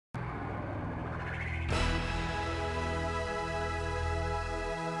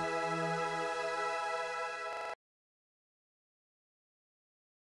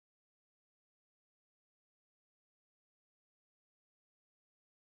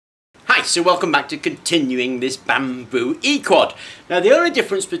Hi, so welcome back to continuing this bamboo E-quad. Now the only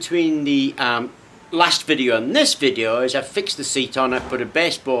difference between the last video and this video is I've fixed the seat on, I've put a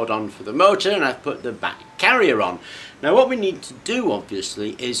baseboard on for the motor, and I've put the back carrier on. Now what we need to do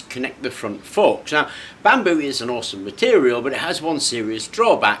obviously is connect the front forks. Now bamboo is an awesome material, but it has one serious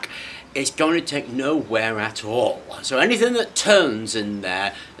drawback. It's going to take no wear at all. So anything that turns in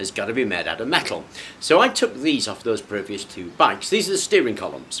there has got to be made out of metal. So I took these off those previous two bikes. These are the steering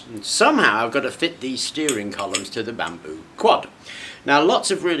columns. And somehow I've got to fit these steering columns to the bamboo quad. Now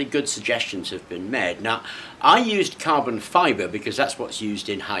lots of really good suggestions have been made. Now I used carbon fibre because that's what's used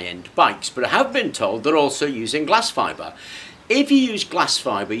in high-end bikes, but I have been told they're also using glass fibre. If you use glass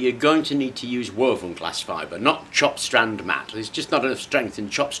fibre, you're going to need to use woven glass fibre, not chopped strand mat. There's just not enough strength in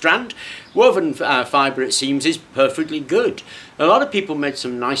chopped strand. Woven fibre, it seems, is perfectly good. A lot of people made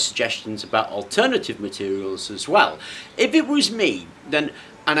some nice suggestions about alternative materials as well. If it was me, then,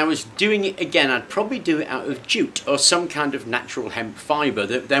 and I was doing it again, I'd probably do it out of jute or some kind of natural hemp fibre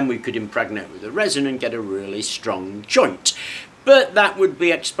that then we could impregnate with a resin and get a really strong joint. But that would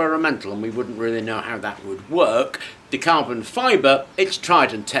be experimental and we wouldn't really know how that would work. The carbon fibre, it's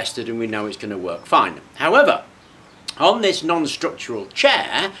tried and tested and we know it's going to work fine. However, on this non-structural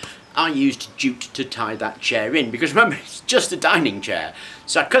chair, I used jute to tie that chair in because remember, it's just a dining chair.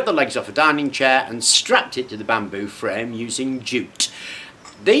 So I cut the legs off a dining chair and strapped it to the bamboo frame using jute.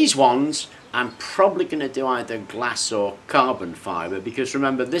 These ones, I'm probably going to do either glass or carbon fibre because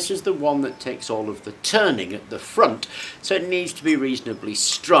remember this is the one that takes all of the turning at the front, so it needs to be reasonably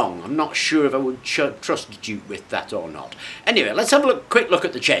strong. I'm not sure if I would trust jute with that or not. Anyway, let's have a quick look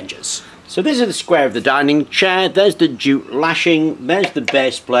at the changes. So this is the square of the dining chair, there's the jute lashing, there's the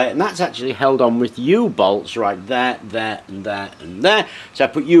base plate, and that's actually held on with U-bolts right there, there and there and there. So I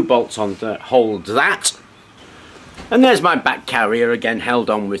put U-bolts on to hold that. And there's my back carrier again held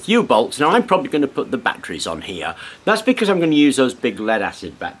on with U-bolts. Now I'm probably going to put the batteries on here. That's because I'm going to use those big lead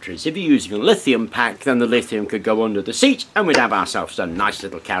acid batteries. If you're using a lithium pack, then the lithium could go under the seat and we'd have ourselves a nice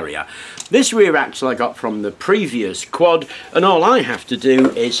little carrier. This rear axle I got from the previous quad, and all I have to do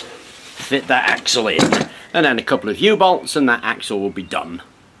is fit that axle in. And then a couple of U-bolts and that axle will be done.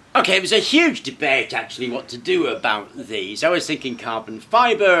 Okay, it was a huge debate actually what to do about these. I was thinking carbon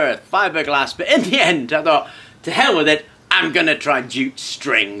fibre, fiberglass, but in the end I thought, to hell with it, I'm going to try jute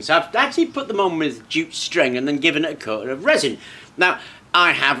strings. I've actually put them on with jute string and then given it a coat of resin. Now,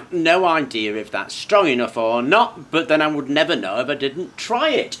 I have no idea if that's strong enough or not, but then I would never know if I didn't try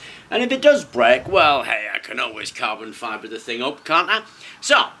it. And if it does break, well, hey, I can always carbon fibre the thing up, can't I?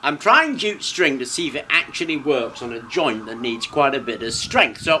 So, I'm trying jute string to see if it actually works on a joint that needs quite a bit of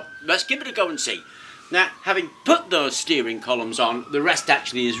strength. So, let's give it a go and see. Now, having put those steering columns on, the rest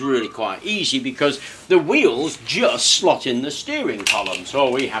actually is really quite easy because the wheels just slot in the steering column. So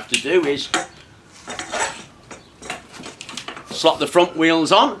all we have to do is slot the front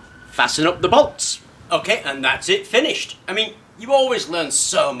wheels on, fasten up the bolts. Okay, and that's it, finished. I mean, you always learn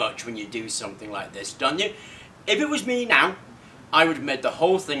so much when you do something like this, don't you? If it was me now, I would have made the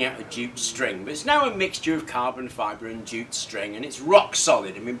whole thing out of jute string, but it's now a mixture of carbon fibre and jute string, and it's rock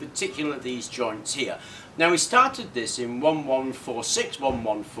solid. I mean, particularly these joints here. Now, we started this in 1146,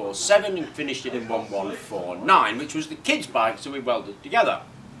 1147, and finished it in 1149, which was the kids' bike, so we welded together.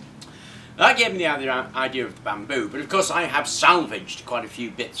 That gave me the idea of the bamboo, but of course I have salvaged quite a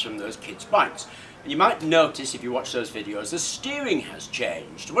few bits from those kids' bikes. And you might notice, if you watch those videos, the steering has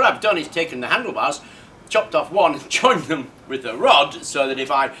changed. What I've done is taken the handlebars, chopped off one and joined them with a rod so that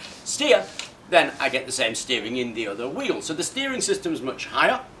if I steer, then I get the same steering in the other wheel. So the steering system is much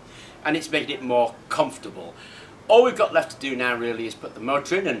higher and it's made it more comfortable. All we've got left to do now really is put the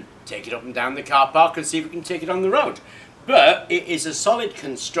motor in and take it up and down the car park and see if we can take it on the road. But it is a solid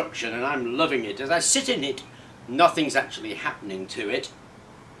construction and I'm loving it. As I sit in it, nothing's actually happening to it.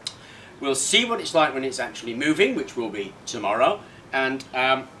 We'll see what it's like when it's actually moving, which will be tomorrow, and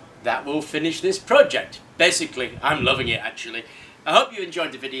that will finish this project. Basically, I'm loving it actually. I hope you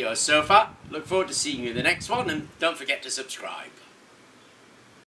enjoyed the video so far. Look forward to seeing you in the next one, and don't forget to subscribe.